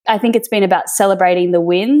think it's been about celebrating the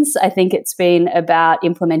wins. I think it's been about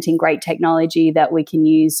implementing great technology that we can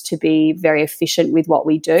use to be very efficient with what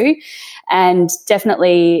we do. And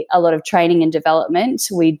definitely a lot of training and development.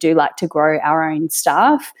 We do like to grow our own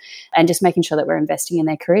staff and just making sure that we're investing in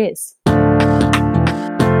their careers.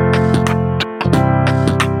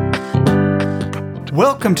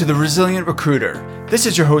 Welcome to The Resilient Recruiter. This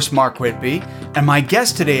is your host, Mark Whitby, and my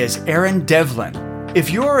guest today is Erin Devlin. If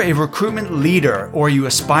you're a recruitment leader or you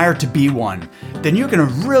aspire to be one, then you're going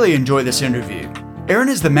to really enjoy this interview. Erin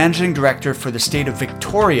is the Managing Director for the state of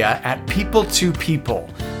Victoria at People to People,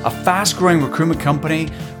 a fast-growing recruitment company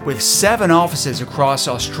with 7 offices across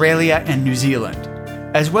Australia and New Zealand.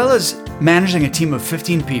 As well as managing a team of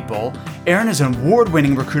 15 people, Erin is an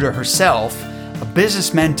award-winning recruiter herself, a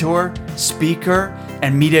business mentor, speaker,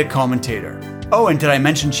 and media commentator. Oh, and did I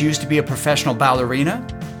mention she used to be a professional ballerina?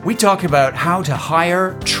 We talk about how to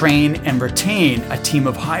hire, train, and retain a team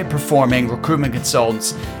of high-performing recruitment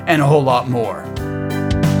consultants and a whole lot more.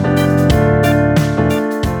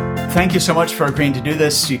 Thank you so much for agreeing to do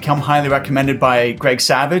this. You come highly recommended by Greg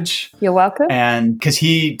Savage. You're welcome. And because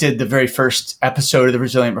he did the very first episode of The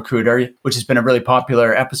Resilient Recruiter, which has been a really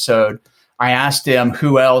popular episode, I asked him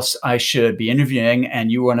who else I should be interviewing,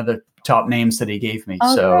 and you were one of the top names that he gave me.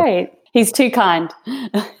 Oh, great. He's too kind.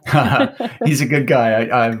 He's a good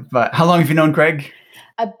guy. How long have you known Greg?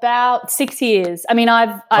 About 6 years. I mean,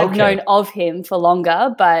 I've known of him for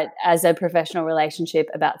longer, but as a professional relationship,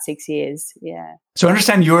 about 6 years. Yeah. So I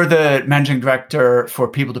understand you're the managing director for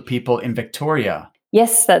People to People in Victoria.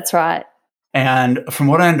 Yes, that's right. And from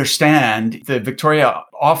what I understand, the Victoria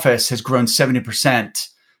office has grown 70%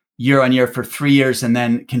 year on year for 3 years and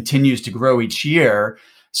then continues to grow each year.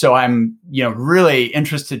 So I'm, really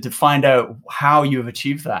interested to find out how you have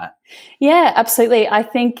achieved that. Yeah, absolutely. I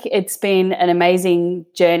think it's been an amazing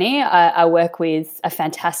journey. I work with a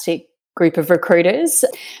fantastic group of recruiters,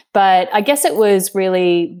 but I guess it was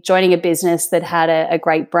really joining a business that had a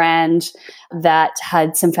great brand, that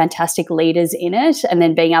had some fantastic leaders in it, and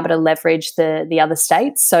then being able to leverage the other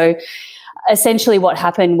states. So essentially what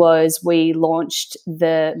happened was we launched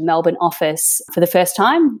the Melbourne office for the first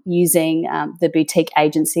time using the boutique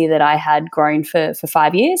agency that I had grown for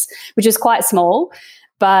 5 years, which is quite small.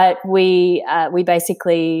 But we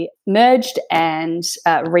basically merged and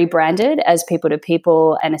rebranded as People to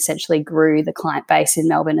People and essentially grew the client base in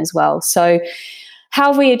Melbourne as well. So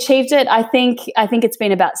how have we achieved it? I think it's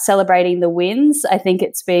been about celebrating the wins. I think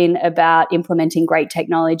it's been about implementing great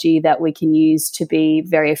technology that we can use to be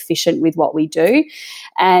very efficient with what we do.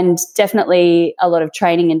 And definitely a lot of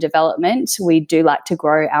training and development. We do like to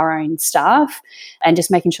grow our own staff and just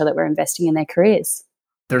making sure that we're investing in their careers.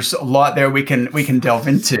 There's a lot there we can delve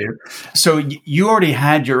into. So you already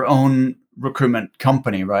had your own recruitment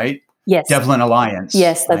company, right? Yes. Devlin Alliance.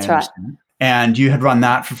 Yes, that's right. And you had run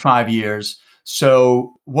that for 5 years.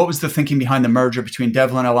 So what was the thinking behind the merger between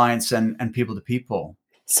Devlin Alliance and People to People?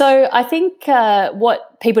 So I think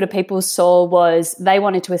what People to People saw was they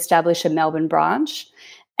wanted to establish a Melbourne branch,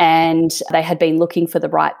 and they had been looking for the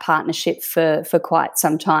right partnership for quite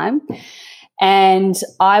some time. And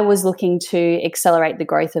I was looking to accelerate the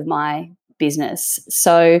growth of my business.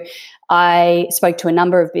 So I spoke to a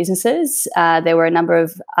number of businesses. There were a number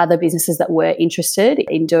of other businesses that were interested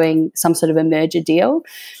in doing some sort of a merger deal.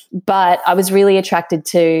 But I was really attracted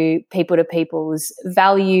to People to People's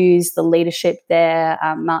values, the leadership there.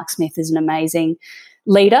 Mark Smith is an amazing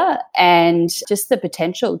leader, and just the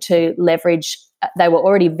potential to leverage. They were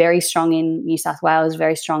already very strong in New South Wales,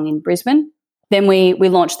 very strong in Brisbane. Then we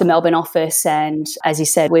launched the Melbourne office, and as you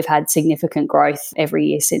said, we've had significant growth every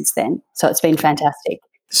year since then. So it's been fantastic.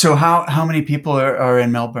 So how many people are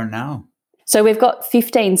in Melbourne now? So we've got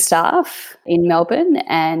 15 staff in Melbourne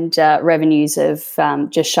and revenues of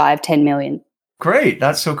just shy of 10 million. Great.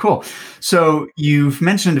 That's so cool. So you've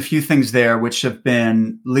mentioned a few things there, which have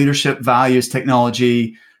been leadership, values,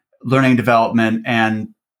 technology, learning development, and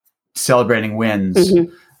celebrating wins.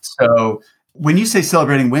 Mm-hmm. So when you say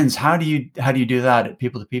celebrating wins, how do you do that at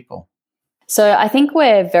People to People? So I think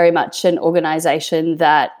we're very much an organisation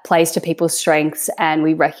that plays to people's strengths, and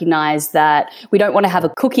we recognise that we don't want to have a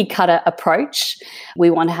cookie cutter approach. We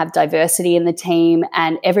want to have diversity in the team,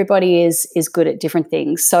 and everybody is good at different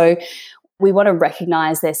things. So we want to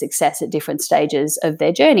recognise their success at different stages of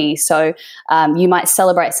their journey. So you might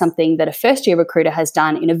celebrate something that a first-year recruiter has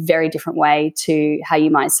done in a very different way to how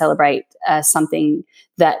you might celebrate something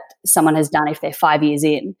that someone has done if they're 5 years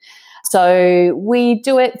in. So we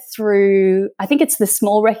do it through, I think it's the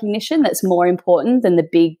small recognition that's more important than the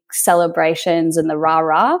big celebrations and the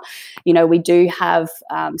rah-rah. We do have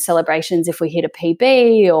celebrations if we hit a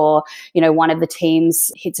PB or, one of the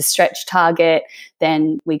teams hits a stretch target,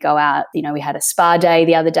 then we go out, we had a spa day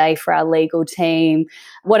the other day for our legal team.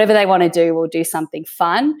 Whatever they want to do, we'll do something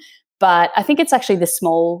fun. But I think it's actually the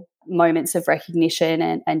small moments of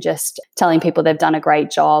recognition and just telling people they've done a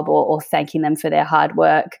great job or thanking them for their hard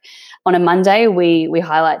work. On a Monday, we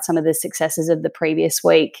highlight some of the successes of the previous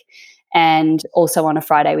week. And also on a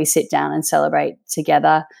Friday, we sit down and celebrate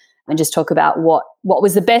together and just talk about what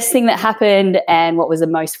was the best thing that happened and what was the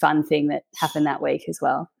most fun thing that happened that week as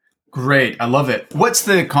well. Great. I love it. What's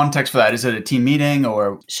the context for that? Is it a team meeting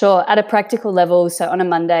or? Sure. At a practical level. So on a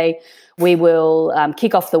Monday, we will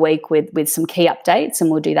kick off the week with some key updates,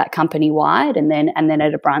 and we'll do that company-wide and then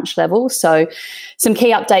at a branch level. So some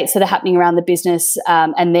key updates that are happening around the business,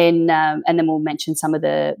 and then we'll mention some of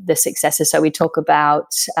the successes. So we talk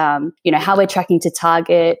about how we're tracking to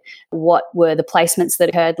target, what were the placements that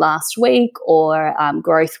occurred last week, or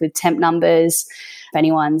growth with temp numbers. If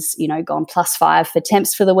anyone's, gone +5 for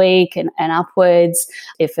temps for the week and upwards,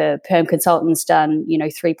 if a perm consultant's done,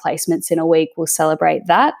 3 placements in a week, we'll celebrate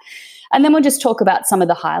that. And then we'll just talk about some of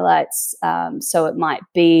the highlights. So it might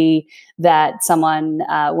be that someone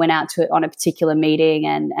went out on a particular meeting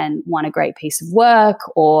and won a great piece of work,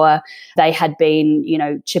 or they had been,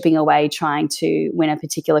 chipping away trying to win a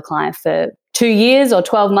particular client for 2 years or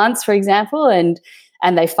 12 months, for example, and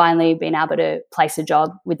they've finally been able to place a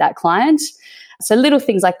job with that client. So little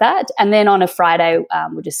things like that. And then on a Friday,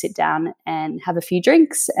 we'll just sit down and have a few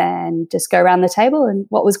drinks and just go around the table and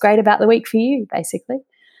what was great about the week for you, basically.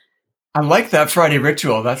 I like that Friday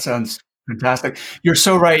ritual. That sounds fantastic. You're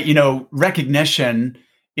so right. Recognition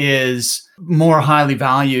is more highly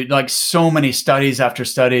valued. Like so many studies after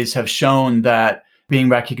studies have shown that being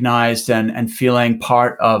recognized and feeling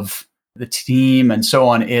part of the team and so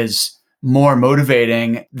on is more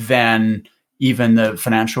motivating than even the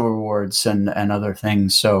financial rewards and other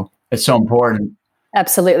things. So it's so important.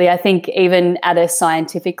 Absolutely. I think even at a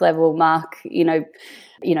scientific level, Mark,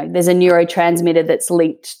 there's a neurotransmitter that's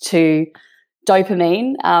linked to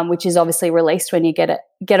dopamine, which is obviously released when you get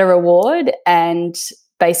a reward. And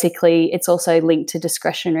basically it's also linked to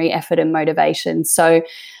discretionary effort and motivation. So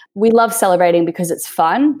we love celebrating because it's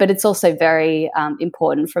fun, but it's also very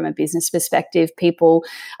important from a business perspective. People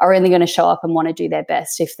are only going to show up and want to do their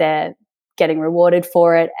best if they're getting rewarded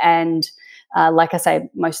for it. And like I say,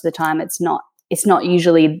 most of the time it's not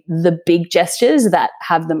usually the big gestures that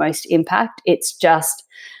have the most impact. It's just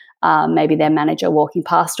maybe their manager walking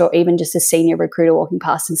past, or even just a senior recruiter walking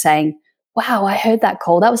past and saying, "Wow, I heard that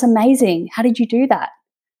call. That was amazing. How did you do that?"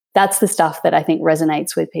 That's the stuff that I think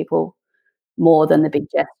resonates with people more than the big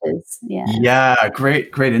gestures. Yeah. Yeah.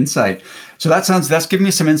 Great insight. So that's giving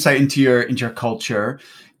me some insight into your culture.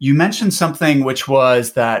 You mentioned something which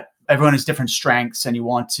was that everyone has different strengths and you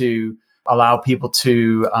want to allow people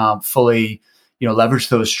to fully, leverage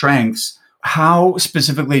those strengths. How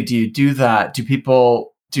specifically do you do that? Do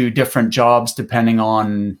people do different jobs depending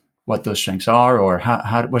on what those strengths are, or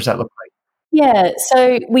how what does that look like? Yeah,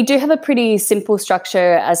 so we do have a pretty simple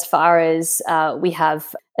structure as far as we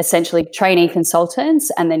have essentially trainee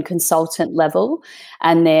consultants and then consultant level,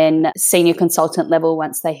 and then senior consultant level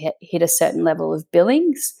once they hit a certain level of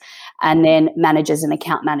billings, and then managers and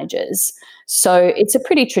account managers. So it's a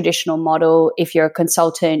pretty traditional model. If you're a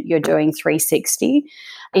consultant, you're doing 360.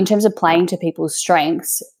 In terms of playing to people's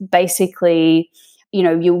strengths, basically,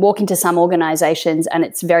 you walk into some organizations and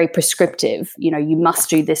it's very prescriptive. You must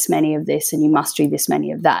do this many of this and you must do this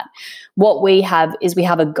many of that. What we have is we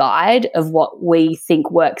have a guide of what we think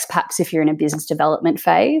works, perhaps if you're in a business development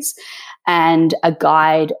phase, and a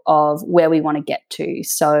guide of where we want to get to.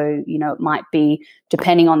 So, it might be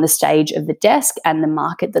depending on the stage of the desk and the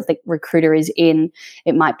market that the recruiter is in.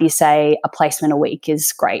 It might be, say, a placement a week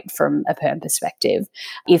is great from a perm perspective.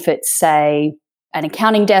 If it's, say, an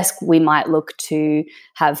accounting desk, we might look to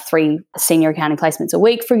have 3 senior accounting placements a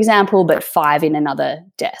week, for example, but 5 in another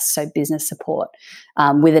desk, so business support,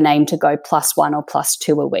 with an aim to go +1 or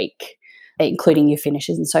 +2 a week, including your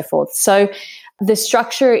finishes and so forth. So the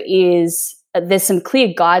structure is, there's some clear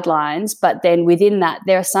guidelines, but then within that,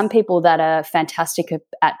 there are some people that are fantastic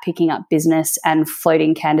at picking up business and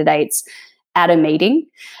floating candidates at a meeting.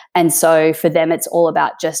 And so for them, it's all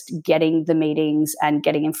about just getting the meetings and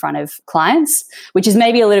getting in front of clients, which is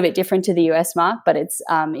maybe a little bit different to the US, Mark, but it's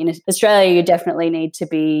in Australia, you definitely need to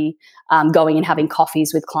be going and having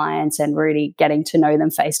coffees with clients and really getting to know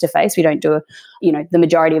them face to face. We don't do, the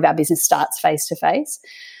majority of our business starts face to face.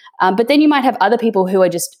 But then you might have other people who are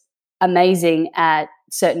just amazing at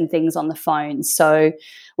certain things on the phone. So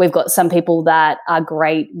we've got some people that are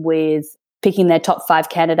great with picking their top 5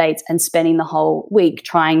 candidates and spending the whole week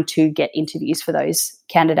trying to get interviews for those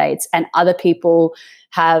candidates. And other people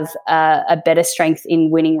have a better strength in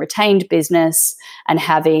winning retained business and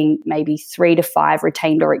having maybe 3 to 5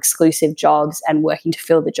 retained or exclusive jobs and working to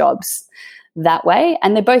fill the jobs that way.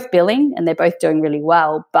 And they're both billing and they're both doing really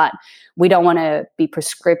well, but we don't want to be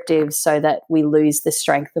prescriptive so that we lose the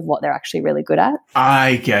strength of what they're actually really good at.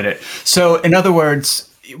 I get it. So in other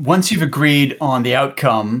words, once you've agreed on the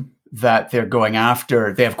outcome that they're going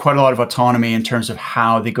after, they have quite a lot of autonomy in terms of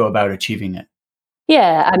how they go about achieving it.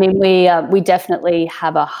 Yeah, I mean, we definitely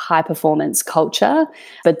have a high performance culture,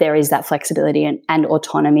 but there is that flexibility and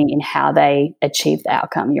autonomy in how they achieve the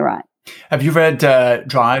outcome. You're right. Have you read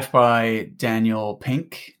Drive by Daniel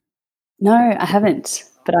Pink? No, I haven't,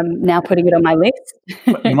 but I'm now putting it on my list.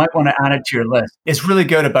 You might want to add it to your list. It's really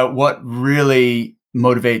good about what really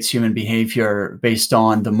motivates human behavior based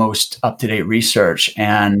on the most up-to-date research.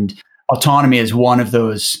 And autonomy is one of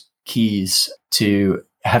those keys to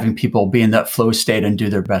having people be in that flow state and do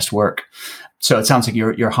their best work. So it sounds like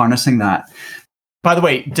you're harnessing that. By the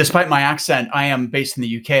way, despite my accent, I am based in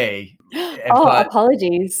the UK.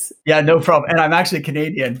 Apologies. Yeah, no problem. And I'm actually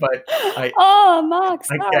Canadian, but Mark,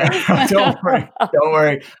 sorry. Don't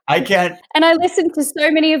worry. I can't. And I listened to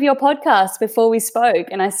so many of your podcasts before we spoke,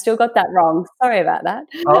 and I still got that wrong. Sorry about that.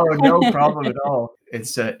 Oh, no problem at all.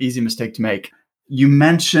 It's an easy mistake to make. You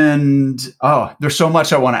mentioned, there's so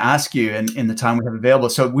much I want to ask you in the time we have available.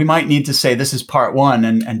 So we might need to say this is part 1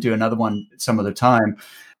 and do another one some other time.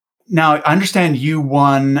 Now, I understand you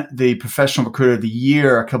won the Professional Recruiter of the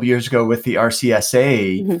Year a couple of years ago with the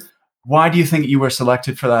RCSA. Mm-hmm. Why do you think you were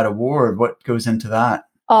selected for that award? What goes into that?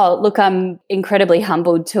 Oh, look, I'm incredibly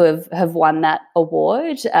humbled to have won that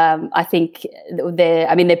award. I think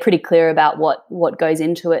they're pretty clear about what goes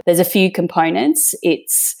into it. There's a few components.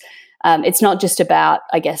 It's not just about,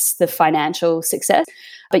 I guess, the financial success,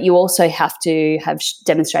 but you also have to have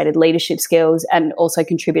demonstrated leadership skills and also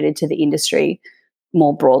contributed to the industry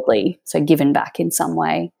more broadly, so given back in some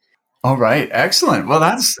way. All right. Excellent. Well,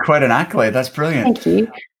 that's quite an accolade. That's brilliant. Thank you.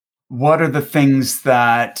 What are the things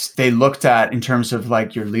that they looked at in terms of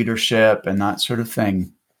like your leadership and that sort of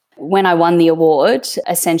thing? When I won the award,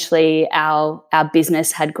 essentially our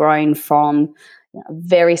business had grown from a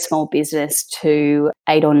very small business to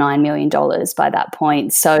 $8 or $9 million by that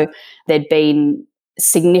point. So there'd been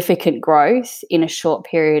significant growth in a short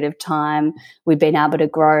period of time. We've been able to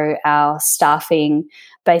grow our staffing,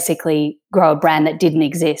 basically grow a brand that didn't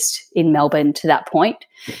exist in Melbourne to that point.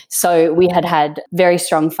 So we had very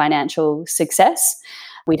strong financial success.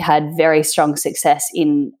 We'd had very strong success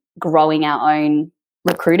in growing our own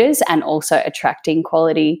recruiters and also attracting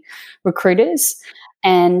quality recruiters.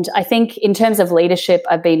 And I think in terms of leadership,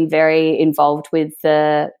 I've been very involved with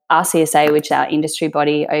the RCSA, which is our industry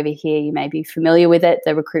body over here. You may be familiar with it,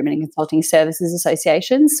 the Recruitment and Consulting Services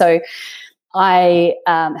Association. So I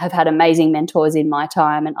have had amazing mentors in my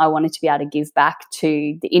time, and I wanted to be able to give back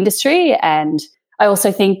to the industry. And I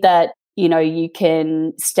also think that, you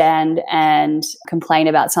can stand and complain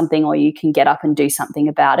about something, or you can get up and do something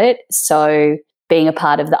about it. So being a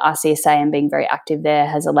part of the RCSA and being very active there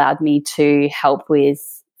has allowed me to help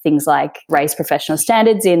with things like raise professional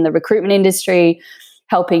standards in the recruitment industry,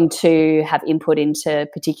 helping to have input into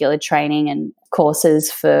particular training and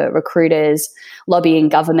courses for recruiters, lobbying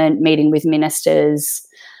government, meeting with ministers,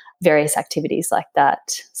 various activities like that.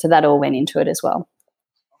 So that all went into it as well.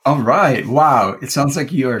 All right. Wow. It sounds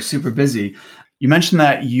like you are super busy. You mentioned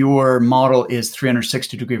that your model is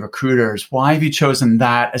 360-degree recruiters. Why have you chosen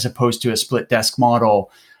that as opposed to a split desk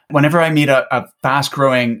model? Whenever I meet a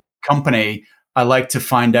fast-growing company, I like to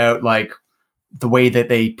find out like the way that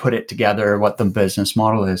they put it together, what the business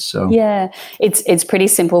model is. So yeah, it's pretty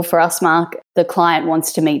simple for us, Mark. The client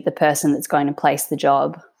wants to meet the person that's going to place the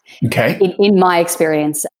job. Okay. In my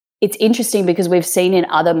experience, it's interesting because we've seen in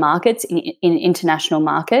other markets, in international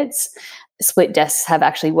markets, split desks have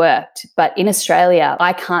actually worked. But in Australia,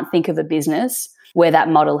 I can't think of a business where that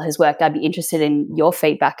model has worked. I'd be interested in your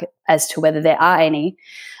feedback as to whether there are any.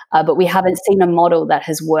 But we haven't seen a model that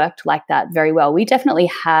has worked like that very well. We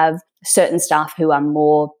definitely have certain staff who are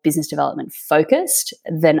more business development focused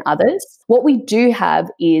than others. What we do have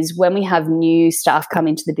is when we have new staff come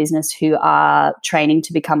into the business who are training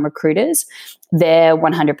to become recruiters, they're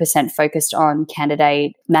 100% focused on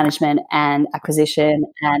candidate management and acquisition.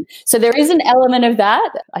 And so there is an element of that,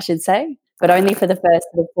 I should say, but only for the first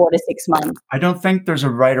 4 to 6 months. I don't think there's a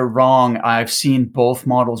right or wrong. I've seen both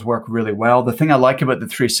models work really well. The thing I like about the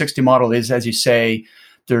 360 model is, as you say,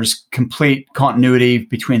 there's complete continuity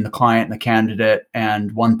between the client and the candidate,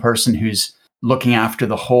 and one person who's looking after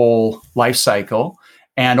the whole life cycle.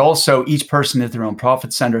 And also each person is their own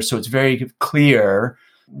profit center. So it's very clear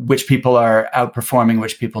which people are outperforming,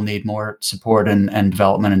 which people need more support and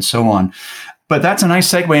development and so on. But that's a nice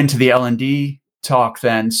segue into the L&D talk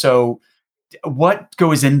then. So what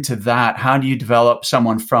goes into that? How do you develop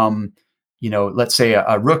someone from, let's say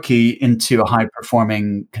a rookie into a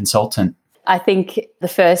high-performing consultant? I think the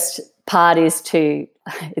first part is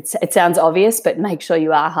it sounds obvious, but make sure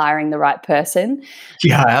you are hiring the right person.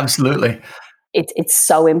 Yeah, absolutely. It's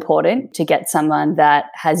so important to get someone that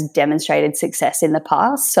has demonstrated success in the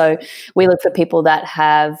past. So we look for people that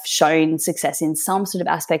have shown success in some sort of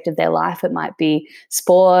aspect of their life. It might be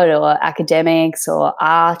sport or academics or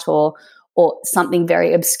art or something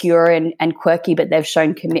very obscure and quirky, but they've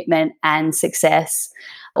shown commitment and success.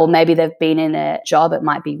 Or maybe they've been in a job, it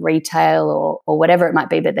might be retail or whatever it might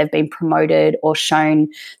be, but they've been promoted or shown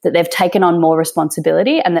that they've taken on more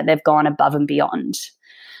responsibility and that they've gone above and beyond.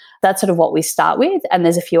 That's sort of what we start with. And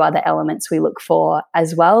there's a few other elements we look for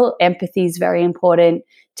as well. Empathy is very important,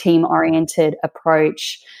 team-oriented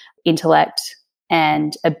approach, intellect,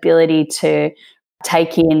 and ability to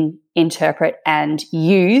take in, interpret, and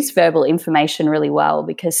use verbal information really well,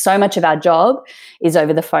 because so much of our job is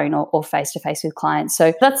over the phone or face-to-face with clients.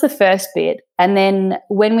 So that's the first bit. And then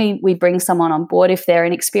when we bring someone on board, if they're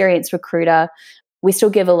an experienced recruiter, we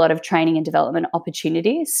still give a lot of training and development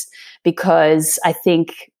opportunities, because I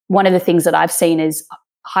think one of the things that I've seen is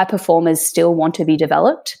high performers still want to be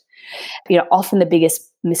developed. Often the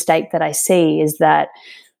biggest mistake that I see is that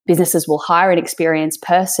businesses will hire an experienced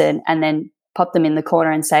person and then pop them in the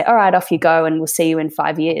corner and say, all right, off you go, and we'll see you in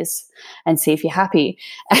 5 years and see if you're happy.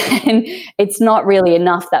 And it's not really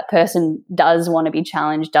enough. That person does want to be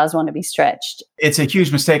challenged, does want to be stretched. It's a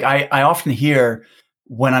huge mistake. I often hear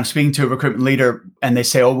when I'm speaking to a recruitment leader and they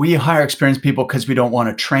say, oh, we hire experienced people because we don't want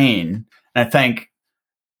to train. And I think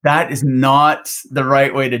that is not the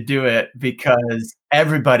right way to do it, because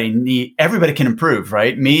everybody can improve,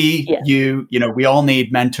 right? Me, yeah. You, we all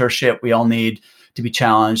need mentorship. We all need to be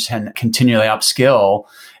challenged and continually upskill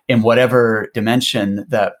in whatever dimension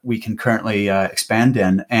that we can currently expand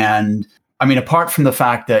in. And I mean, apart from the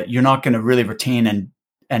fact that you're not going to really retain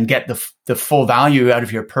and get the full value out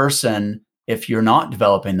of your person if you're not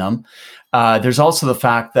developing them, there's also the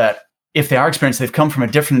fact that if they are experienced, they've come from a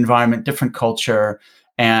different environment, different culture,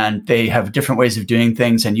 and they have different ways of doing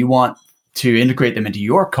things, and you want to integrate them into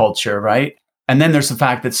your culture, right? And then there's the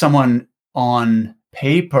fact that someone on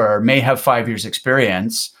paper may have 5 years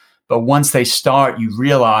experience, but once they start, you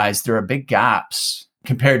realize there are big gaps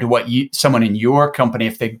compared to what someone in your company,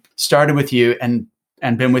 if they started with you and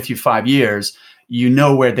been with you 5 years,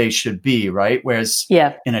 where they should be, right? Whereas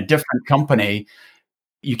in a different company,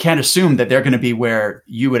 you can't assume that they're going to be where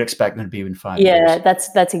you would expect them to be in 5 years. Yeah,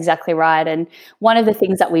 that's exactly right. And one of the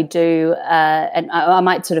things that we do, and I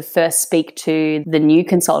might sort of first speak to the new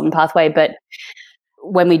consultant pathway, but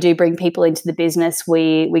when we do bring people into the business,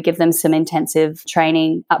 we give them some intensive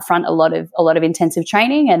training up front, a lot of intensive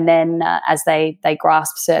training, and then as they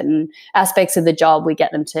grasp certain aspects of the job, we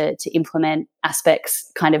get them to implement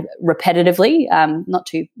aspects kind of repetitively,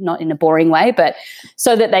 not in a boring way, but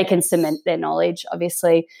so that they can cement their knowledge,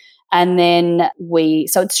 obviously. And then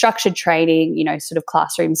so it's structured training, sort of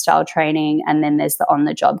classroom style training. And then there's the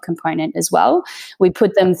on-the-job component as well. We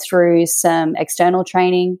put them through some external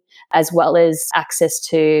training, as well as access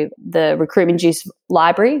to the Recruitment Juice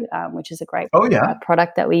library, which is a great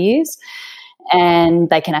product that we use. And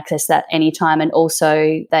they can access that anytime. And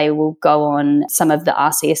also they will go on some of the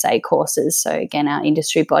RCSA courses. So again, our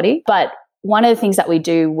industry body. But one of the things that we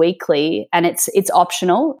do weekly, and it's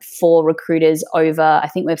optional for recruiters I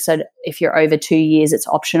think we've said if you're over 2 years, it's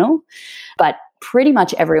optional, but pretty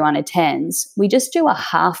much everyone attends. We just do a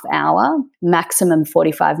half-hour, maximum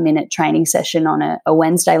 45-minute training session on a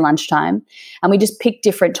Wednesday lunchtime, and we just pick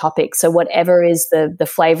different topics. So whatever is the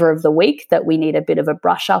flavor of the week that we need a bit of a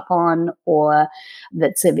brush up on, or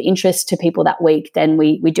that's of interest to people that week, then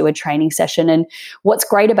we do a training session. And what's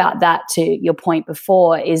great about that, to your point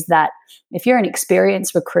before, is that if you're an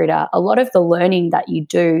experienced recruiter, a lot of the learning that you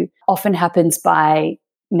do often happens by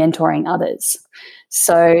mentoring others.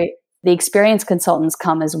 So the experienced consultants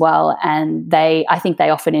come as well, and I think they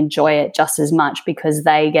often enjoy it just as much, because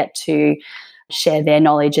they get to share their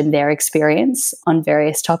knowledge and their experience on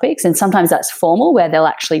various topics. And sometimes that's formal, where they'll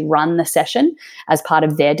actually run the session as part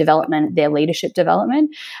of their development, their leadership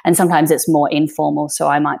development. And sometimes it's more informal. So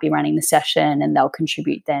I might be running the session and they'll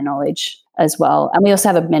contribute their knowledge as well. And we also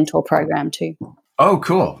have a mentor program too. Oh,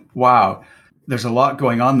 cool. Wow. there's a lot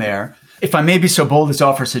going on there. If I may be so bold as to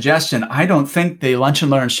offer a suggestion, I don't think the lunch and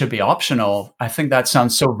learn should be optional. I think that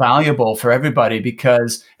sounds so valuable for everybody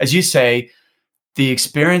because, as you say, the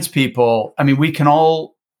experienced people, I mean, we can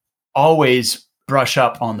all always brush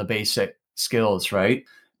up on the basic skills, right?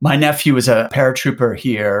 My nephew was a paratrooper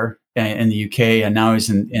here in the UK, and now he's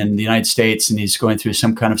in the United States, and he's going through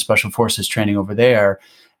some kind of special forces training over there.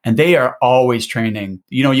 And they are always training.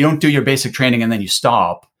 You know, you don't do your basic training and then you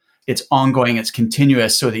stop. It's ongoing, it's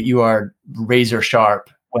continuous so that you are razor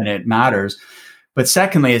sharp when it matters. But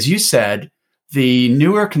secondly, as you said, the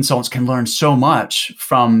newer consultants can learn so much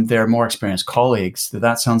from their more experienced colleagues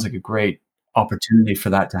that sounds like a great opportunity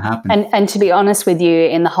for that to happen. And to be honest with you,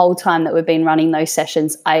 in the whole time that we've been running those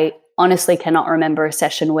sessions, I honestly cannot remember a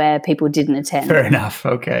session where people didn't attend. Fair enough.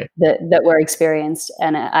 Okay. That were experienced.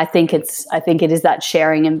 And I think it is that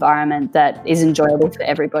sharing environment that is enjoyable for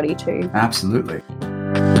everybody too. Absolutely.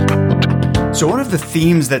 So one of the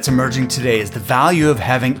themes that's emerging today is the value of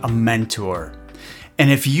having a mentor.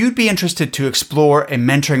 And if you'd be interested to explore a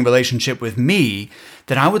mentoring relationship with me,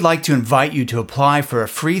 then I would like to invite you to apply for a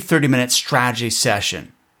free 30-minute strategy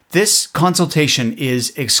session. This consultation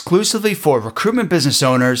is exclusively for recruitment business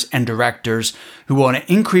owners and directors who want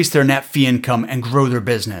to increase their net fee income and grow their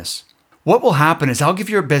business. What will happen is I'll give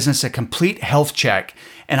your business a complete health check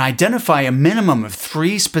and identify a minimum of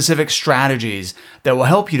 3 specific strategies that will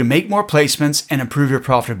help you to make more placements and improve your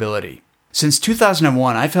profitability. Since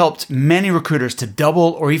 2001, I've helped many recruiters to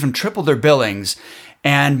double or even triple their billings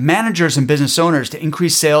and managers and business owners to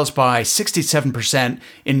increase sales by 67%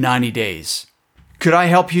 in 90 days. Could I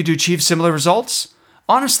help you to achieve similar results?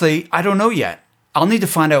 Honestly, I don't know yet. I'll need to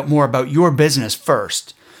find out more about your business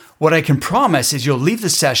first. What I can promise is you'll leave the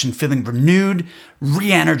session feeling renewed,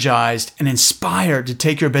 re-energized, and inspired to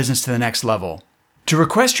take your business to the next level. To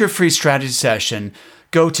request your free strategy session,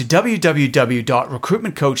 go to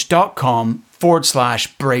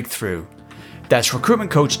www.recruitmentcoach.com/breakthrough. That's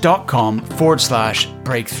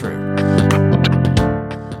recruitmentcoach.com/breakthrough.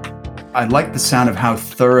 I like the sound of how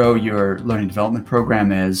thorough your learning development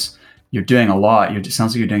program is. You're doing a lot. It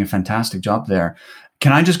sounds like you're doing a fantastic job there.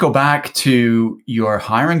 Can I just go back to your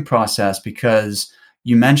hiring process? Because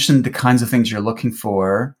you mentioned the kinds of things you're looking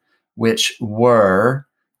for, which were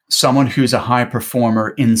someone who's a high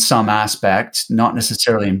performer in some aspect, not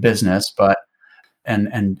necessarily in business, but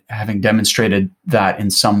and having demonstrated that in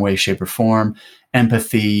some way, shape, or form,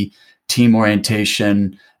 empathy, team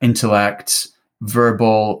orientation, intellect,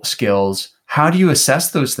 verbal skills. How do you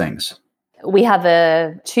assess those things? We have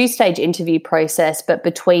a 2-stage interview process, but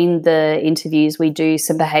between the interviews, we do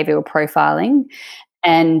some behavioral profiling.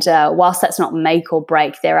 And whilst that's not make or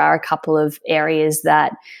break, there are a couple of areas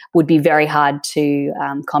that would be very hard to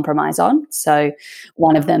compromise on. So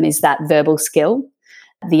one of them is that verbal skill.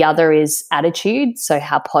 The other is attitude, so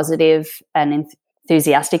how positive and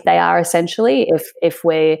enthusiastic they are, essentially. If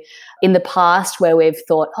we're in the past where we've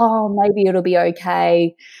thought, oh, maybe it'll be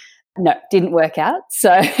okay, no, didn't work out.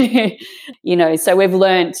 So, so we've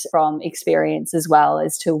learnt from experience as well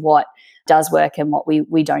as to what does work and what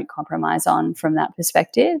we don't compromise on from that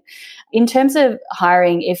perspective. In terms of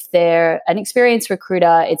hiring, if they're an experienced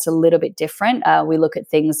recruiter, it's a little bit different. We look at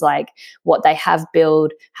things like what they have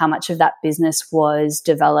built, how much of that business was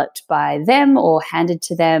developed by them or handed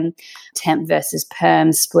to them, temp versus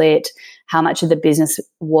perm split, how much of the business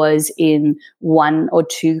was in 1 or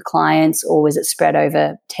 2 clients, or was it spread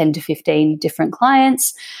over 10 to 15 different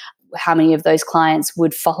clients? How many of those clients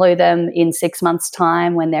would follow them in 6 months'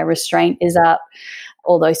 time when their restraint is up,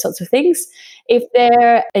 all those sorts of things. If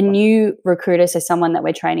they're a new recruiter, so someone that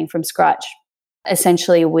we're training from scratch,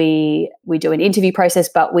 essentially we do an interview process,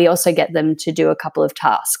 but we also get them to do a couple of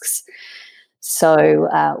tasks. So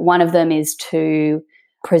one of them is to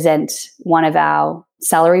present one of our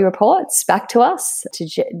salary reports back to us to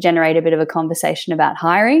generate a bit of a conversation about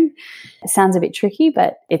hiring. It sounds a bit tricky,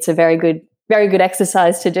 but it's a very good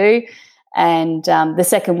exercise to do. And the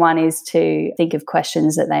second one is to think of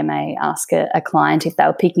questions that they may ask a client if they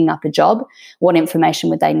were picking up a job. What information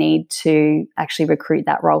would they need to actually recruit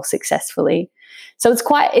that role successfully? So it's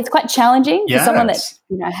quite challenging for someone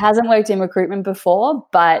that hasn't worked in recruitment before.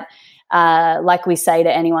 But like we say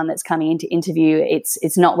to anyone that's coming in to interview,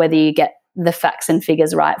 it's not whether you get the facts and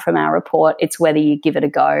figures right from our report. It's whether you give it a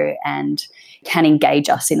go and can engage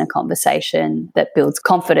us in a conversation that builds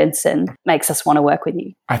confidence and makes us want to work with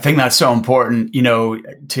you. I think that's so important,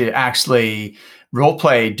 to actually role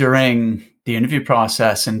play during the interview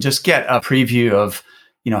process and just get a preview of,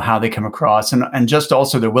 how they come across and just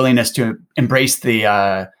also their willingness to embrace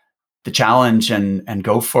the challenge and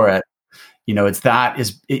go for it.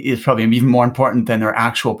 is probably even more important than their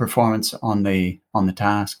actual performance on the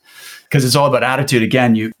task, because it's all about attitude.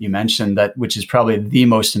 Again, you mentioned that, which is probably the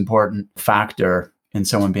most important factor in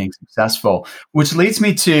someone being successful, which leads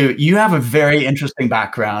me to, you have a very interesting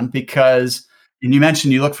background, because, and you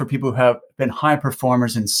mentioned you look for people who have been high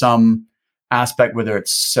performers in some aspect, whether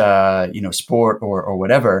it's sport or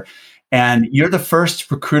whatever. And you're the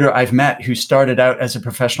first recruiter I've met who started out as a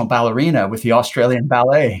professional ballerina with the Australian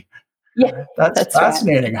Ballet. Yeah, That's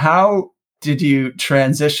fascinating. Right. How did you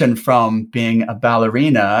transition from being a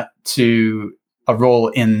ballerina to a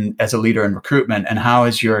role as a leader in recruitment? And how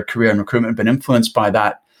has your career in recruitment been influenced by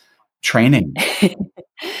that training?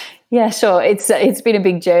 Yeah, sure. It's been a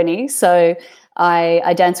big journey. So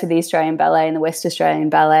I danced with the Australian Ballet and the West Australian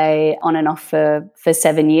Ballet on and off for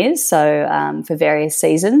 7 years, so for various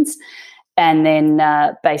seasons. And then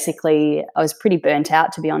basically I was pretty burnt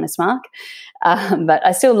out, to be honest, Mark. But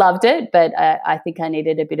I still loved it, but I think I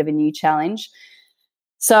needed a bit of a new challenge.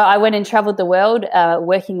 So I went and traveled the world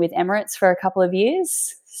working with Emirates for a couple of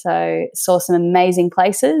years. So saw some amazing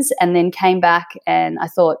places, and then came back and I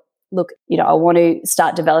thought, look, I want to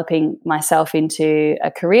start developing myself into a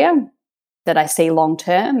career that I see long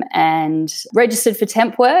term, and registered for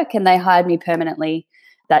temp work, and they hired me permanently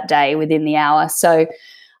that day within the hour. So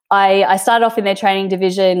I started off in their training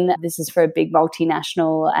division. This is for a big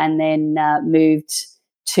multinational, and then moved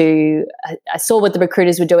to, I saw what the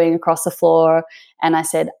recruiters were doing across the floor, and I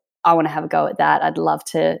said, I want to have a go at that. I'd love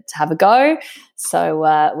to have a go.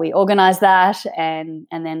 So we organised that, and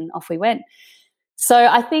then off we went. So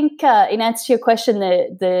I think in answer to your question,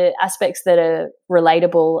 the aspects that are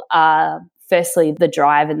relatable are, firstly, the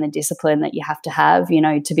drive and the discipline that you have to have.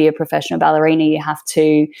 To be a professional ballerina, you have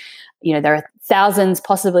to, there are thousands,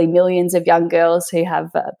 possibly millions of young girls who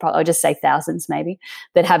have, I'll just say thousands maybe,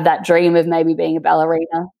 that have that dream of maybe being a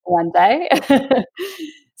ballerina one day.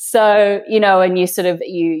 So, and you sort of,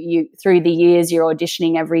 you through the years, you're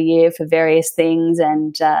auditioning every year for various things,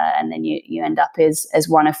 and then you end up as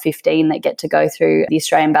one of 15 that get to go through the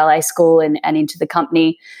Australian Ballet School and into the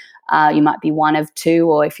company. You might be one of 2,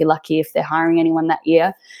 or if you're lucky, if they're hiring anyone that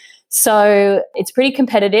year. So it's pretty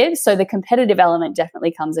competitive. So the competitive element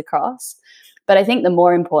definitely comes across. But I think the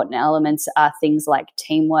more important elements are things like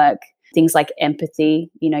teamwork, things like empathy.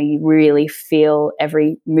 You really feel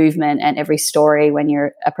every movement and every story when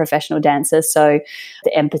you're a professional dancer. So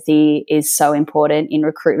the empathy is so important in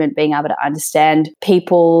recruitment, being able to understand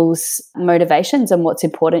people's motivations and what's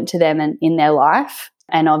important to them and in their life.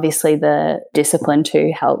 And obviously the discipline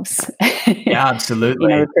too helps. Yeah,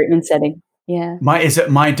 absolutely. In a recruitment setting. Yeah.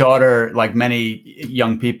 My daughter, like many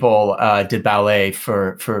young people, did ballet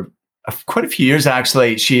for quite a few years,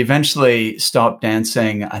 actually. She eventually stopped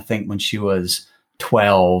dancing, I think, when she was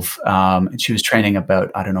 12. And she was training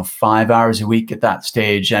about, 5 hours a week at that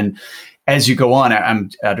stage. And as you go on,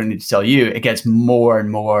 I don't need to tell you, it gets more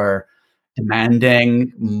and more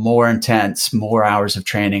demanding, more intense, more hours of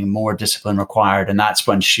training, more discipline required. And that's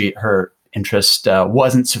when her interest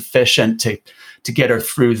wasn't sufficient to get her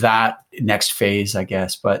through that next phase, I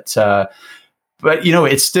guess. But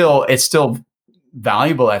it's still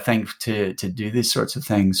valuable, I think, to do these sorts of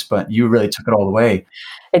things. But you really took it all the way.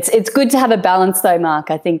 It's good to have a balance, though, Mark.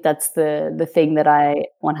 I think that's the thing that I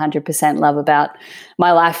 100% love about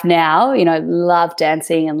my life now. Love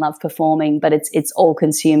dancing and love performing, but it's all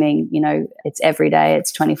consuming. It's every day.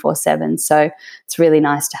 It's 24/7. So it's really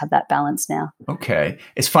nice to have that balance now. Okay,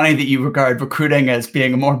 it's funny that you regard recruiting as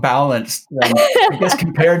being more balanced than, I guess,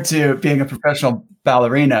 compared to being a professional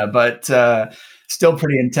ballerina, but still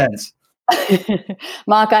pretty intense.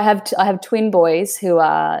 Mark, I have twin boys who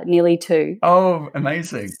are nearly 2. Oh,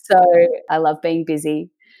 amazing. So I love being busy.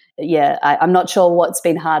 Yeah, I'm not sure what's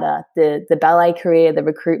been harder, the ballet career, the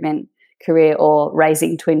recruitment career, or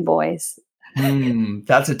raising twin boys.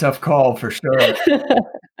 That's a tough call for sure.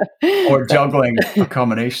 Or juggling a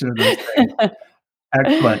combination of those things.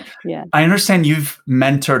 Excellent. Yeah. I understand you've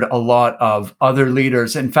mentored a lot of other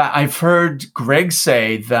leaders. In fact, I've heard Greg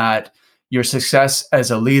say that your success as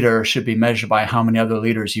a leader should be measured by how many other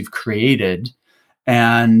leaders you've created.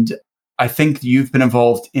 And I think you've been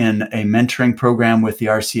involved in a mentoring program with the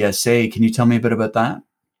RCSA. Can you tell me a bit about that?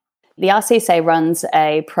 The RCSA runs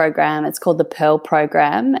a program. It's called the Pearl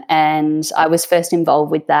program. And I was first involved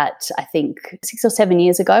with that, I think, 6 or 7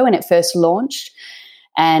 years ago when it first launched.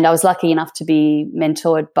 And I was lucky enough to be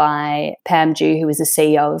mentored by Pam Dew, who was the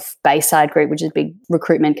CEO of Bayside Group, which is a big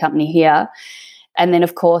recruitment company here. And then,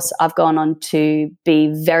 of course, I've gone on to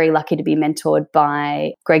be very lucky to be mentored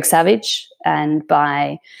by Greg Savage and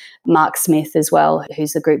by Mark Smith as well,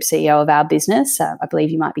 who's the group CEO of our business. I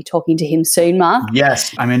believe you might be talking to him soon, Mark.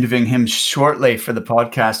 Yes, I'm interviewing him shortly for the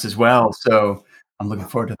podcast as well. So I'm looking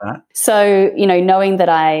forward to that. So, knowing that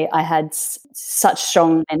I had such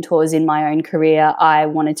strong mentors in my own career, I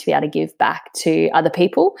wanted to be able to give back to other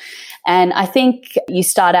people. And I think you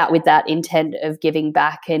start out with that intent of giving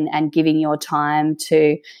back and giving your time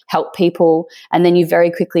to help people. And then you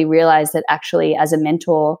very quickly realize that actually, as a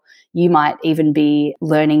mentor, you might even be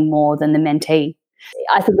learning more than the mentee.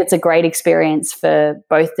 I think it's a great experience for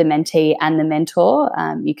both the mentee and the mentor.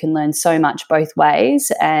 You can learn so much both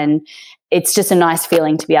ways, and it's just a nice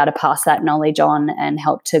feeling to be able to pass that knowledge on and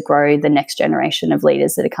help to grow the next generation of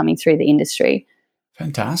leaders that are coming through the industry.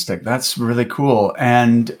 Fantastic. That's really cool.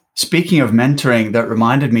 And speaking of mentoring, that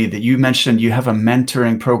reminded me that you mentioned you have a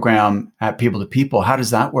mentoring program at People to People. How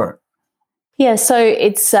does that work? Yeah, so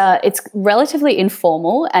it's relatively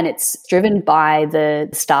informal and it's driven by the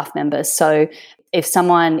staff members. So if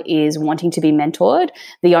someone is wanting to be mentored,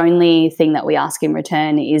 the only thing that we ask in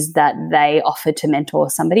return is that they offer to mentor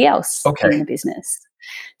somebody else in the business.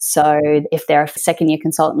 So if they're a second-year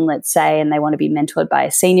consultant, let's say, and they want to be mentored by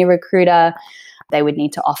a senior recruiter, they would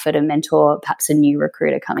need to offer to mentor perhaps a new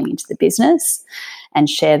recruiter coming into the business and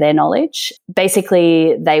share their knowledge.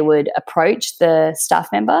 Basically, they would approach the staff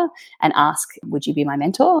member and ask, would you be my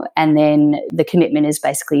mentor? And then the commitment is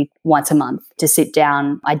basically once a month to sit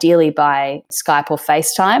down, ideally by Skype or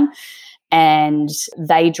FaceTime, and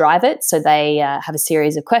they drive it. So they have a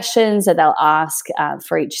series of questions that they'll ask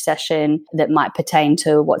for each session that might pertain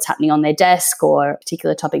to what's happening on their desk or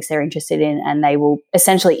particular topics they're interested in. And they will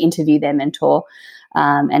essentially interview their mentor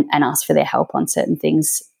and ask for their help on certain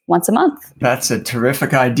things once a month. That's a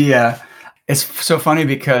terrific idea. It's so funny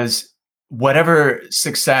because whatever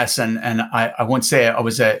success, and I won't say I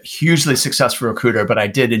was a hugely successful recruiter, but I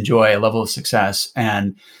did enjoy a level of success.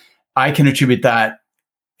 And I can attribute that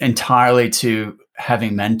entirely to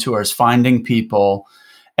having mentors, finding people.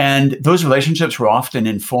 And those relationships were often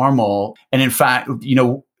informal. And in fact,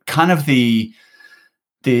 kind of the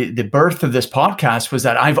birth of this podcast was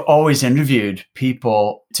that I've always interviewed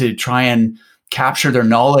people to try and capture their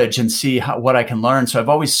knowledge and see what I can learn. So I've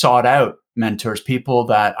always sought out mentors, people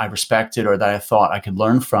that I respected or that I thought I could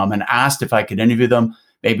learn from, and asked if I could interview them,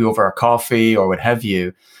 maybe over a coffee or what have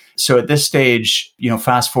you. So at this stage,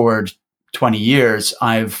 fast forward 20 years,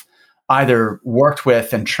 I've either worked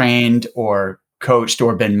with and trained or coached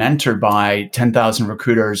or been mentored by 10,000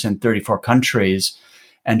 recruiters in 34 countries.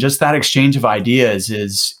 And just that exchange of ideas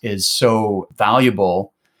is so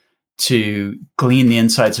valuable to glean the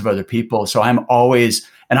insights of other people. So I'm always,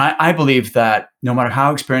 and I believe that no matter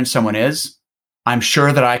how experienced someone is, I'm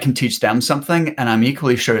sure that I can teach them something, and I'm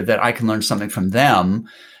equally sure that I can learn something from them.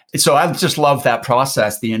 So I just love that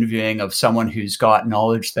process, the interviewing of someone who's got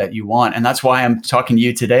knowledge that you want. And that's why I'm talking to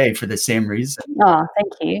you today, for the same reason. Oh,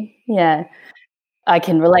 thank you. Yeah. I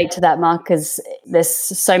can relate to that, Mark, because there's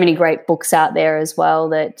so many great books out there as well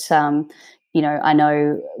that, I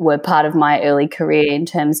know were part of my early career in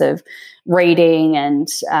terms of reading. And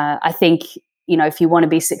I think, if you want to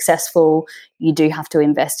be successful, you do have to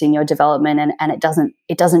invest in your development, and it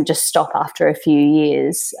doesn't just stop after a few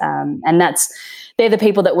years. And they're the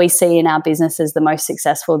people that we see in our business as the most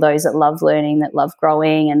successful, those that love learning, that love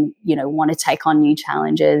growing, and, want to take on new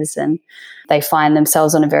challenges, and they find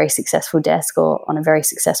themselves on a very successful desk or on a very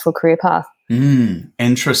successful career path.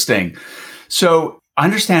 Interesting. So I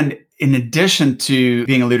understand, in addition to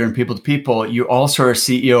being a leader in People to People, you also are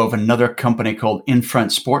CEO of another company called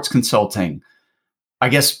Infront Sports Consulting. I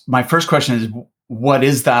guess my first question is, what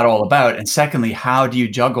is that all about? And secondly, how do you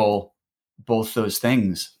juggle both those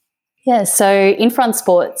things? Yeah, so Infront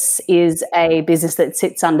Sports is a business that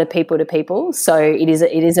sits under People to People. So it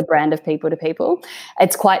is a brand of People to People.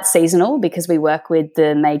 It's quite seasonal because we work with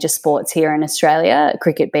the major sports here in Australia,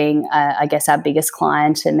 cricket being, I guess, our biggest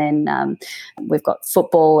client. And then we've got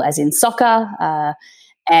football, as in soccer,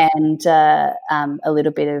 and a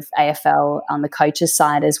little bit of AFL on the coaches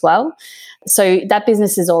side as well. So that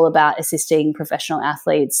business is all about assisting professional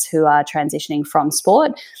athletes who are transitioning from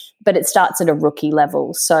sport, but it starts at a rookie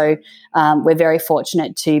level. So we're very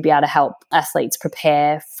fortunate to be able to help athletes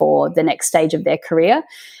prepare for the next stage of their career.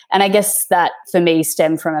 And I guess that for me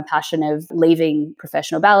stemmed from a passion of leaving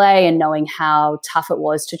professional ballet and knowing how tough it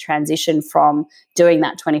was to transition from doing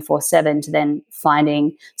that 24/7 to then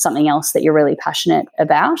finding something else that you're really passionate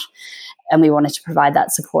about. And we wanted to provide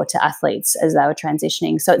that support to athletes as they were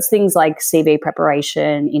transitioning. So it's things like CV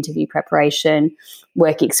preparation, interview preparation,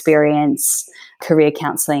 work experience, career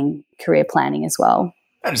counselling, career planning as well.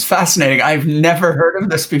 That is fascinating. I've never heard of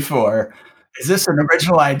this before. Is this an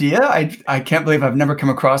original idea? I can't believe I've never come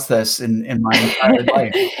across this in my entire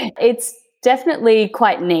life. It's definitely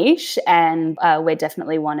quite niche, and we're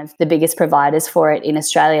definitely one of the biggest providers for it in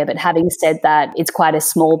Australia. But having said that, it's quite a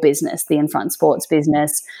small business, the Infront Sports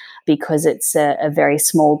business, because it's a very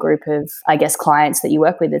small group of, I guess, clients that you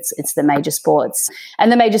work with. It's the major sports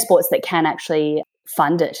and the major sports that can actually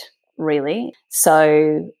fund it, really.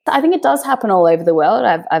 So I think it does happen all over the world.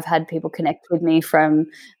 I've had people connect with me from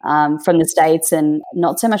the States and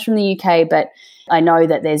not so much from the UK, but I know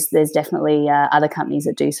that there's definitely other companies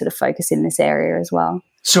that do sort of focus in this area as well.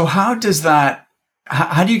 So how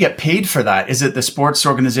do you get paid for that? Is it the sports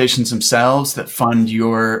organizations themselves that fund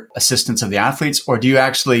your assistance of the athletes, or do you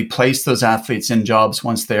actually place those athletes in jobs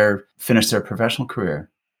once they're finished their professional career?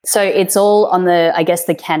 So it's all on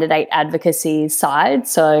the candidate advocacy side.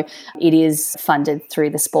 So it is funded through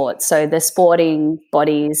the sports. So the sporting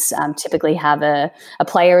bodies typically have a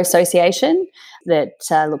player association that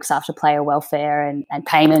looks after player welfare and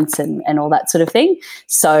payments and all that sort of thing.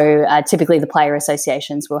 So typically the player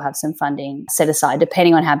associations will have some funding set aside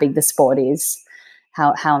depending on how big the sport is,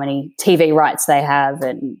 how many TV rights they have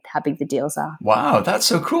and how big the deals are. Wow, that's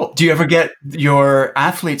so cool. Do you ever get your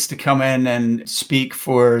athletes to come in and speak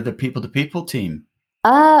for the people-to-people team?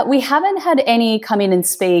 We haven't had any come in and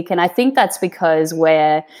speak, and I think that's because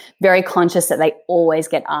we're very conscious that they always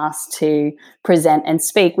get asked to present and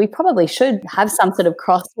speak. We probably should have some sort of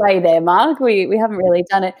crossway there, Mark. We haven't really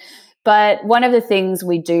done it. But one of the things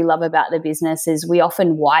we do love about the business is we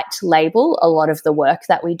often white label a lot of the work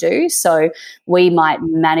that we do. So we might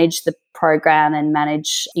manage the program and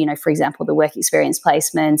manage, for example, the work experience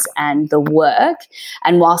placements and the work.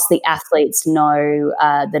 And whilst the athletes know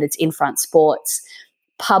that it's Infront Sports,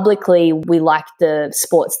 publicly we like the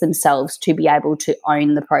sports themselves to be able to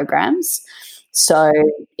own the programs. So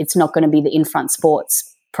it's not going to be the Infront Sports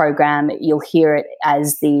program. You'll hear it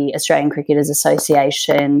as the Australian Cricketers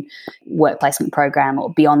Association work placement program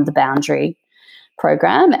or Beyond the Boundary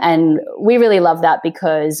program. And we really love that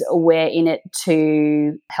because we're in it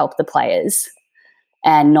to help the players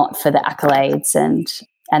and not for the accolades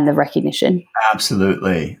and the recognition.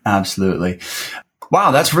 Absolutely. Absolutely.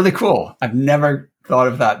 Wow, that's really cool. I've never thought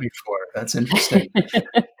of that before. That's interesting.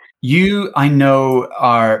 You, I know,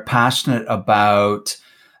 are passionate about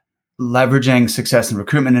leveraging success in the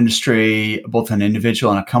recruitment industry, both on an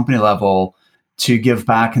individual and a company level, to give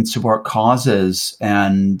back and support causes.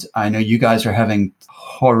 And I know you guys are having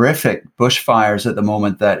horrific bushfires at the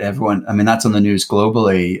moment that that's on the news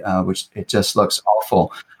globally, which it just looks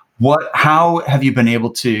awful. How have you been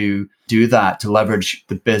able to do that, to leverage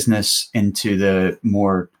the business into the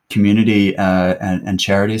more community and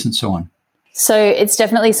charities and so on? So it's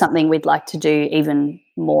definitely something we'd like to do even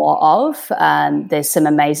more of. There's some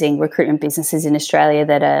amazing recruitment businesses in Australia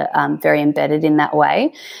that are very embedded in that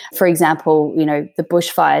way. For example, the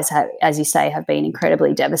bushfires, as you say, have been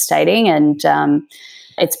incredibly devastating, and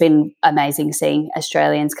it's been amazing seeing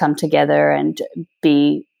Australians come together and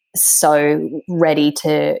be so ready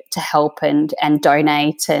to help and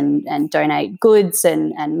donate and donate goods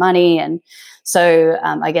and money. And so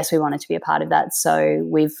I guess we wanted to be a part of that. So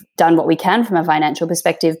we've done what we can from a financial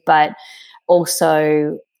perspective, but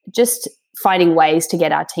also just finding ways to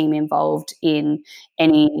get our team involved in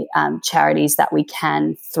any charities that we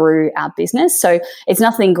can through our business. So it's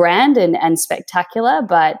nothing grand and spectacular,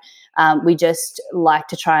 but we just like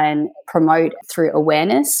to try and promote through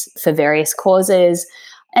awareness for various causes.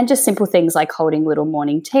 And just simple things like holding little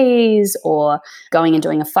morning teas or going and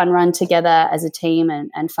doing a fun run together as a team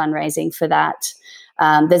and fundraising for that.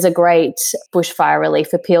 There's a great bushfire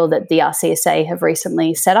relief appeal that the RCSA have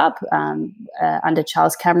recently set up under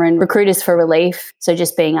Charles Cameron, Recruiters for Relief. So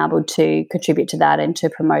just being able to contribute to that and to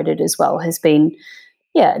promote it as well has been,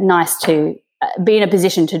 nice to be in a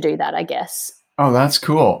position to do that, I guess. Oh, that's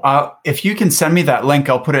cool. If you can send me that link,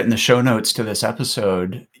 I'll put it in the show notes to this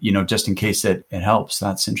episode, just in case it helps.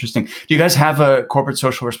 That's interesting. Do you guys have a corporate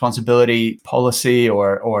social responsibility policy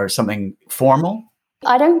or something formal?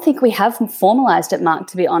 I don't think we have formalized it, Mark,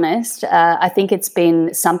 to be honest. I think it's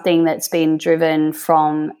been something that's been driven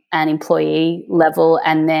from an employee level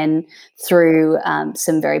and then through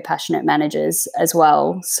some very passionate managers as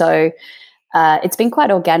well. So it's been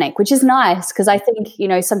quite organic, which is nice because I think,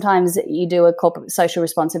 sometimes you do a corporate social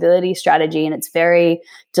responsibility strategy and it's very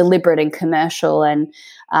deliberate and commercial. And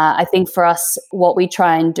I think for us, what we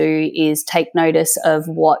try and do is take notice of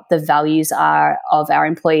what the values are of our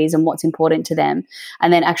employees and what's important to them,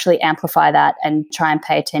 and then actually amplify that and try and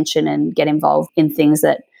pay attention and get involved in things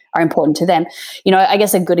that are important to them. I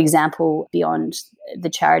guess a good example beyond the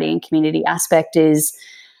charity and community aspect is,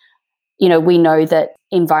 we know that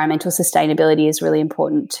environmental sustainability is really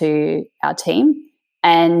important to our team.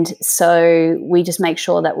 And so we just make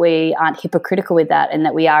sure that we aren't hypocritical with that and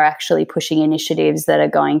that we are actually pushing initiatives that are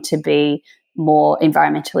going to be more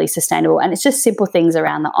environmentally sustainable. And it's just simple things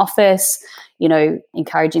around the office,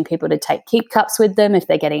 encouraging people to take keep cups with them if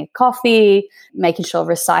they're getting a coffee, making sure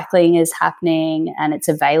recycling is happening and it's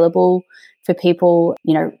available for people,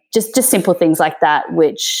 just simple things like that,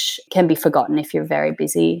 which can be forgotten if you're very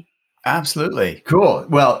busy. Absolutely. Cool.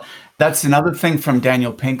 Well, that's another thing from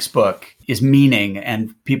Daniel Pink's book is meaning,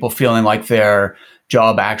 and people feeling like their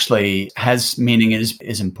job actually has meaning,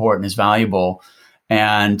 is important, is valuable.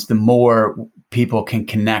 And the more people can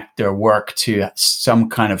connect their work to some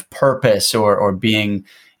kind of purpose or being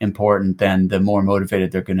important, then the more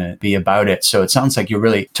motivated they're going to be about it. So it sounds like you're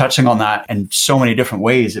really touching on that in so many different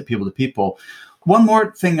ways at people to people. One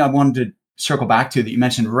more thing I wanted to circle back to that you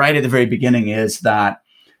mentioned right at the very beginning is that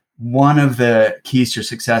one of the keys to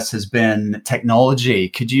success has been technology.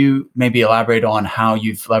 Could you maybe elaborate on how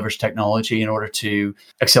you've leveraged technology in order to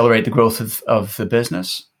accelerate the growth of the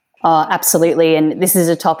business? Oh, absolutely. And this is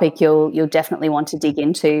a topic you'll definitely want to dig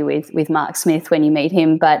into with Mark Smith when you meet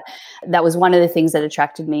him. But that was one of the things that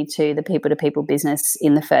attracted me to the people-to-people business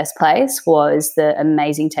in the first place, was the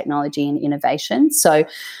amazing technology and innovation. So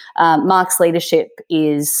Mark's leadership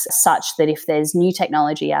is such that if there's new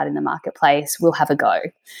technology out in the marketplace, we'll have a go.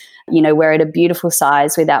 We're at a beautiful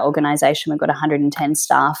size with our organization. We've got 110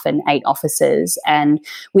 staff and 8 offices. And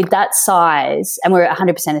with that size, and we're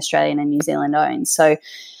 100% Australian and New Zealand owned. So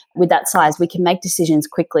with that size, we can make decisions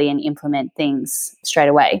quickly and implement things straight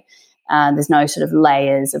away. There's no sort of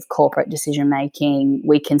layers of corporate decision making.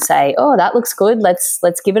 We can say, oh, that looks good. Let's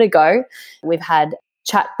give it a go. We've had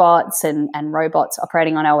chatbots and robots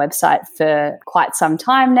operating on our website for quite some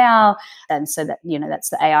time now. And so that, that's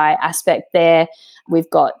the AI aspect there. We've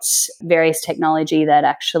got various technology that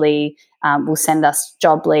actually will send us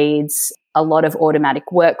job leads, a lot of automatic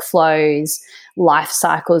workflows, life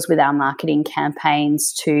cycles with our marketing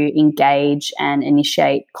campaigns to engage and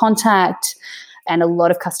initiate contact, and a lot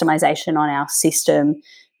of customization on our system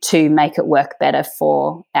to make it work better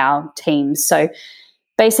for our teams. So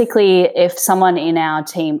basically, if someone in our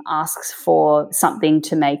team asks for something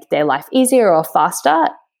to make their life easier or faster,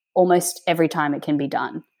 almost every time it can be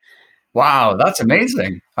done. Wow, that's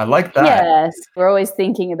amazing. I like that. Yes, we're always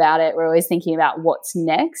thinking about it. We're always thinking about what's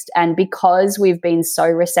next. And because we've been so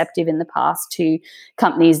receptive in the past to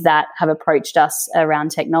companies that have approached us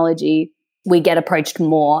around technology, we get approached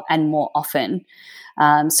more and more often.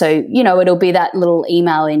 So, it'll be that little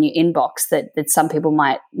email in your inbox that some people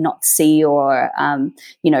might not see or,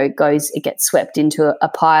 it gets swept into a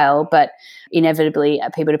pile. But inevitably,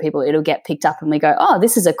 at people to people, it'll get picked up and we go, oh,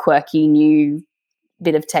 this is a quirky new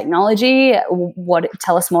bit of technology.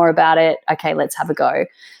 Tell us more about it. Okay, let's have a go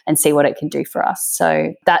and see what it can do for us.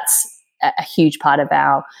 So that's a huge part of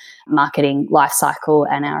our marketing life cycle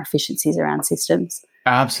and our efficiencies around systems.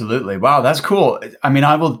 Absolutely. Wow, that's cool. I mean,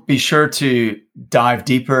 I will be sure to dive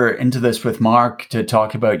deeper into this with Mark to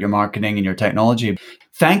talk about your marketing and your technology.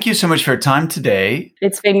 Thank you so much for your time today.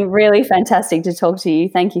 It's been really fantastic to talk to you.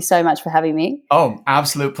 Thank you so much for having me. Oh,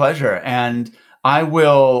 absolute pleasure. And I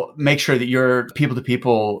will make sure that your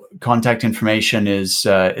people-to-people contact information is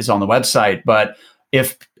on the website. But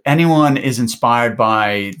if anyone is inspired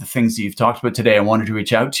by the things that you've talked about today and wanted to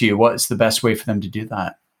reach out to you, what's the best way for them to do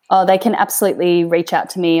that? Oh, they can absolutely reach out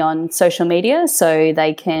to me on social media. So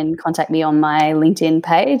they can contact me on my LinkedIn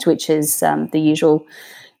page, which is the usual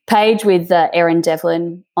page with Erin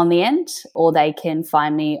Devlin on the end, or they can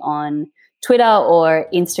find me on Twitter or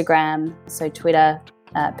Instagram. So Twitter,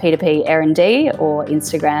 P2P Erin D, or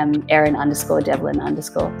Instagram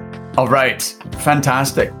Erin_Devlin_. All right.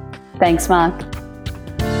 Fantastic. Thanks, Mark.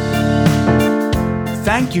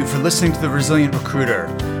 Thank you for listening to The Resilient Recruiter.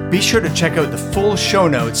 Be sure to check out the full show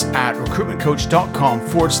notes at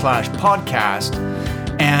recruitmentcoach.com/podcast.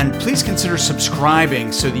 And please consider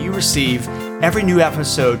subscribing so that you receive every new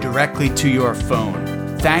episode directly to your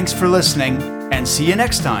phone. Thanks for listening, and see you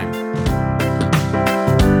next time.